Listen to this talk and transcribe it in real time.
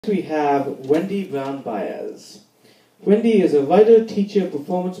We have Wendy Brown-Báez. Wendy is a writer, teacher,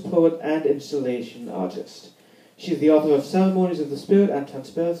 performance poet, and installation artist. She is the author of Ceremonies of the Spirit and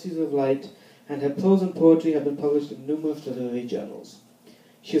Transparencies of Light, and her prose and poetry have been published in numerous literary journals.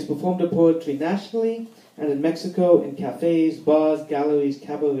 She has performed her poetry nationally and in Mexico in cafes, bars, galleries,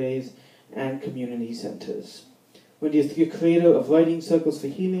 cabarets, and community centers. Wendy is the creator of Writing Circles for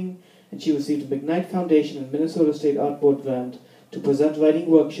Healing, and she received a McKnight Foundation and Minnesota State Art Board grant to present writing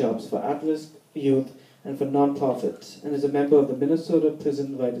workshops for at-risk youth and for nonprofits, and is a member of the Minnesota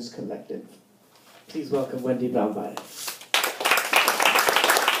Prison Writers Collective. Please welcome Wendy Brown-Báez.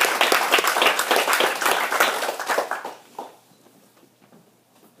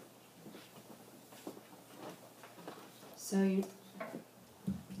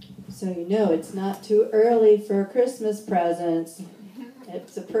 So you know it's not too early for Christmas presents.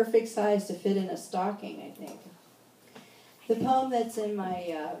 It's a perfect size to fit in a stocking, I think. The poem that's in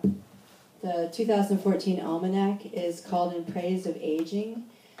my the 2014 Almanac is called In Praise of Aging.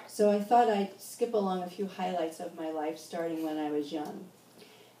 So I thought I'd skip along a few highlights of my life starting when I was young.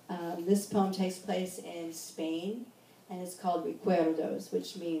 This poem takes place in Spain, and it's called Recuerdos,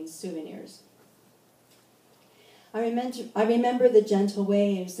 which means souvenirs. I remember the gentle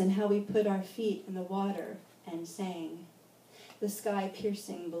waves and how we put our feet in the water and sang. The sky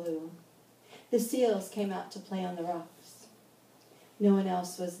piercing blue. The seals came out to play on the rocks. No one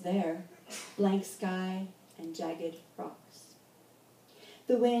else was there. Blank sky and jagged rocks.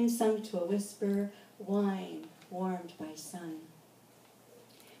 The wind sunk to a whisper, wine warmed by sun.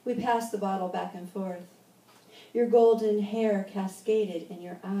 We passed the bottle back and forth. Your golden hair cascaded in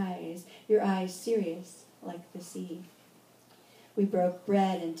your eyes serious like the sea. We broke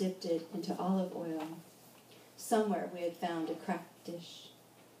bread and dipped it into olive oil. Somewhere we had found a cracked dish.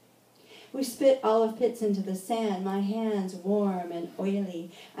 We spit olive pits into the sand, my hands warm and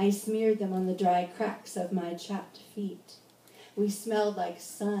oily. I smeared them on the dry cracks of my chapped feet. We smelled like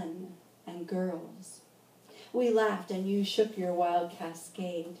sun and girls. We laughed and you shook your wild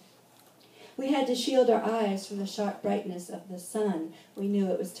cascade. We had to shield our eyes from the sharp brightness of the sun. We knew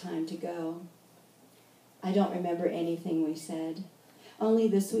it was time to go. I don't remember anything we said, only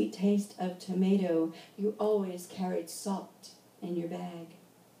the sweet taste of tomato. You always carried salt in your bag.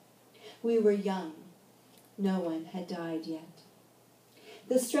 We were young. No one had died yet.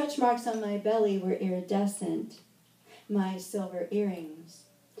 The stretch marks on my belly were iridescent. My silver earrings.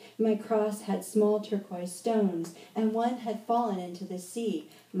 My cross had small turquoise stones, and one had fallen into the sea,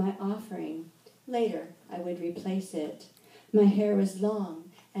 my offering. Later, I would replace it. My hair was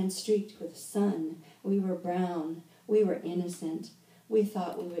long and streaked with sun. We were brown. We were innocent. We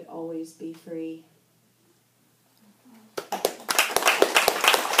thought we would always be free.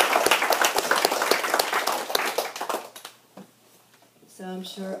 So I'm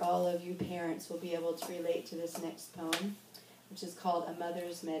sure all of you parents will be able to relate to this next poem, which is called A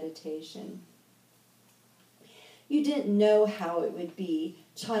Mother's Meditation. You didn't know how it would be,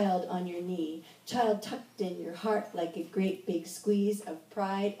 child on your knee, child tucked in your heart like a great big squeeze of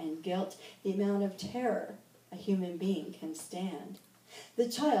pride and guilt, the amount of terror a human being can stand. The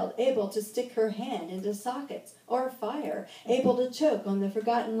child able to stick her hand into sockets or fire, able to choke on the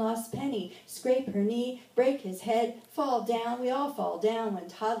forgotten lost penny, scrape her knee, break his head, fall down. We all fall down when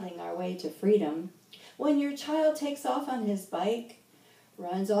toddling our way to freedom. When your child takes off on his bike,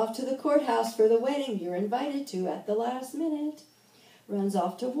 runs off to the courthouse for the wedding you're invited to at the last minute, runs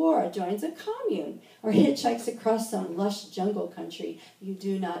off to war, joins a commune, or hitchhikes across some lush jungle country you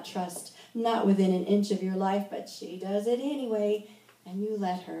do not trust, not within an inch of your life, but she does it anyway. And you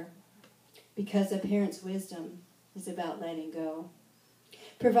let her, because a parent's wisdom is about letting go.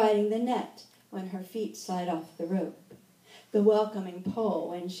 Providing the net when her feet slide off the rope. The welcoming pole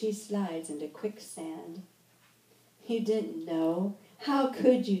when she slides into quicksand. You didn't know. How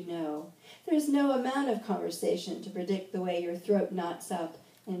could you know? There's no amount of conversation to predict the way your throat knots up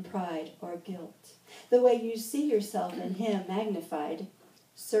in pride or guilt. The way you see yourself in him magnified,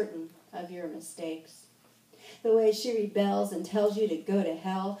 certain of your mistakes. The way she rebels and tells you to go to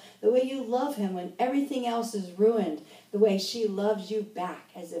hell. The way you love him when everything else is ruined. The way she loves you back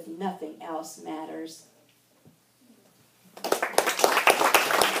as if nothing else matters.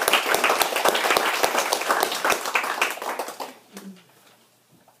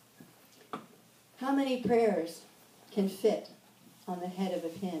 How many prayers can fit on the head of a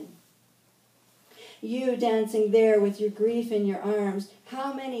pin? You dancing there with your grief in your arms,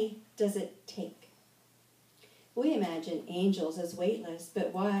 how many does it take? We imagine angels as weightless,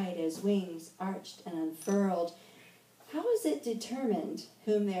 but wide as wings, arched and unfurled. How is it determined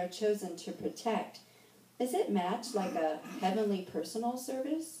whom they are chosen to protect? Is it matched like a heavenly personal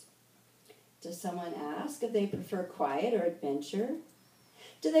service? Does someone ask if they prefer quiet or adventure?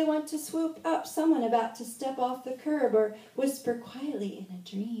 Do they want to swoop up someone about to step off the curb or whisper quietly in a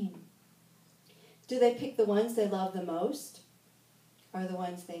dream? Do they pick the ones they love the most or the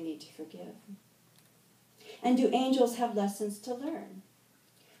ones they need to forgive? And do angels have lessons to learn?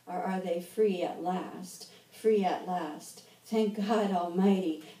 Or are they free at last? Free at last. Thank God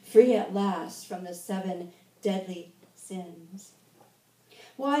Almighty, free at last from the 7 deadly sins.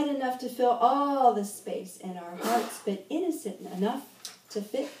 Wide enough to fill all the space in our hearts, but innocent enough to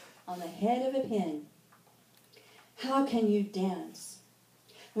fit on the head of a pin. How can you dance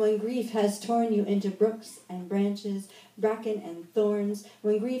when grief has torn you into brooks and branches, bracken and thorns,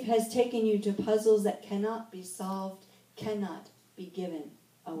 when grief has taken you to puzzles that cannot be solved, cannot be given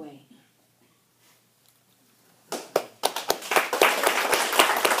away?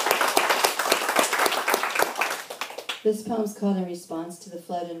 This poem's called in response to the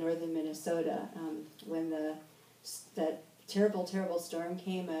flood in northern Minnesota when that terrible, terrible storm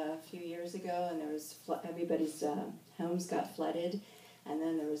came a few years ago, and there was everybody's homes got flooded, and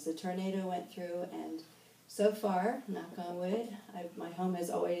then there was the tornado went through, and so far, knock on wood, my home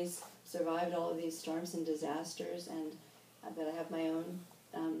has always survived all of these storms and disasters, and that I have my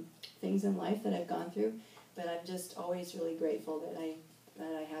own things in life that I've gone through, but I'm just always really grateful that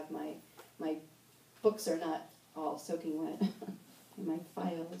I have my books are not all soaking wet in my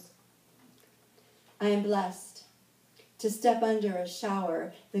files. I am blessed to step under a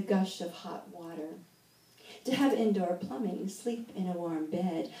shower, the gush of hot water, to have indoor plumbing, sleep in a warm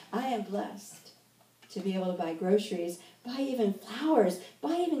bed. I am blessed to be able to buy groceries, buy even flowers,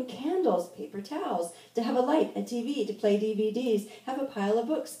 buy even candles, paper towels, to have a light, a TV, to play DVDs, have a pile of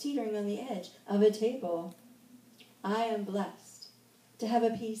books teetering on the edge of a table. I am blessed to have a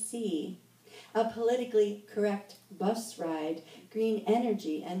PC, a politically correct bus ride, green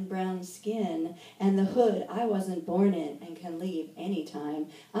energy and brown skin, and the hood I wasn't born in and can leave anytime.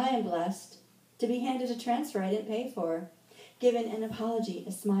 I am blessed to be handed a transfer I didn't pay for, given an apology,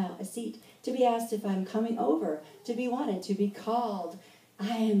 a smile, a seat, to be asked if I'm coming over, to be wanted, to be called.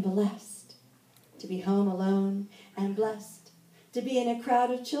 I am blessed to be home alone, and blessed to be in a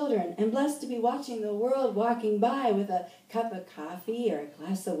crowd of children, and blessed to be watching the world walking by with a cup of coffee or a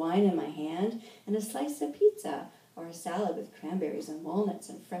glass of wine in my hand, and a slice of pizza or a salad with cranberries and walnuts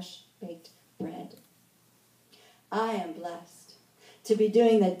and fresh baked bread. I am blessed to be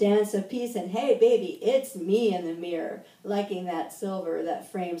doing the dance of peace, and hey baby, it's me in the mirror, liking that silver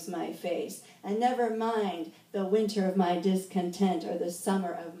that frames my face, and never mind the winter of my discontent or the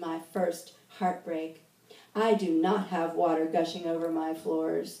summer of my first heartbreak. I do not have water gushing over my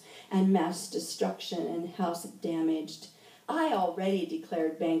floors and mass destruction and house damaged. I already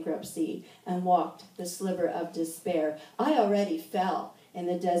declared bankruptcy and walked the sliver of despair. I already fell in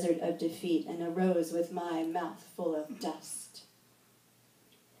the desert of defeat and arose with my mouth full of dust.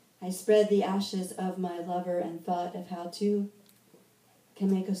 I spread the ashes of my lover and thought of how two can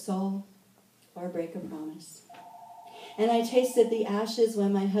make a soul or break a promise. And I tasted the ashes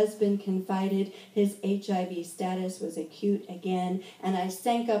when my husband confided his HIV status was acute again, and I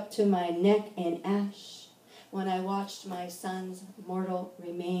sank up to my neck in ash when I watched my son's mortal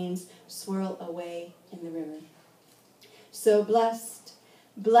remains swirl away in the river. So blessed,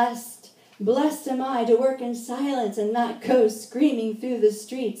 blessed, blessed am I to work in silence and not go screaming through the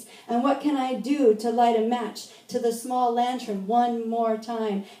streets. And what can I do to light a match to the small lantern one more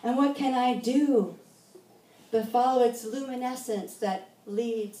time? And what can I do but follow its luminescence that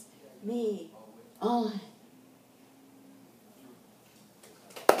leads me on?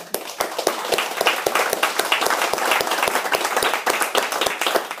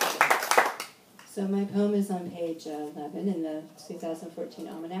 So my poem is on page 11 in the 2014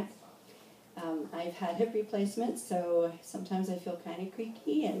 Almanac. I've had hip replacements, so sometimes I feel kind of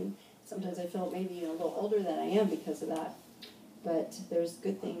creaky, and sometimes I feel maybe a little older than I am because of that. But there's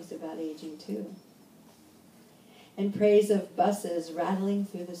good things about aging too. In praise of buses rattling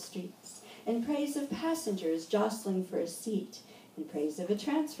through the streets, in praise of passengers jostling for a seat, in praise of a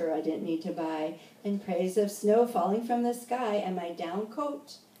transfer I didn't need to buy, in praise of snow falling from the sky and my down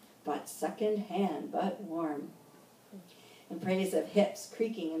coat, bought second hand but warm, in praise of hips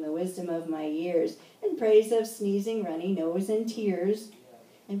creaking in the wisdom of my years, in praise of sneezing, runny nose, and tears,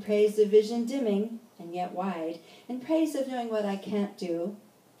 in praise of vision dimming and yet wide, in praise of knowing what I can't do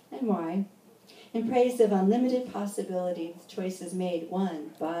and why, in praise of unlimited possibilities, choices made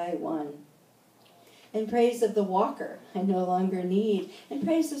one by one, in praise of the walker I no longer need, in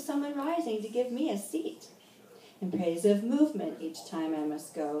praise of someone rising to give me a seat, in praise of movement each time I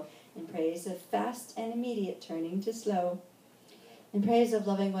must go, in praise of fast and immediate turning to slow, in praise of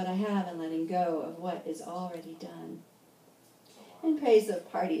loving what I have and letting go of what is already done, in praise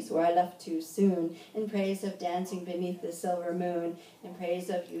of parties where I left too soon, in praise of dancing beneath the silver moon, in praise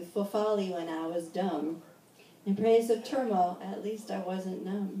of youthful folly when I was dumb, in praise of turmoil, at least I wasn't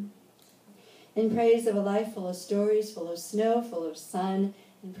numb, in praise of a life full of stories, full of snow, full of sun,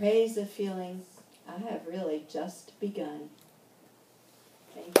 in praise of feeling I have really just begun.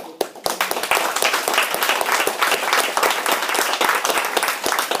 Thank you.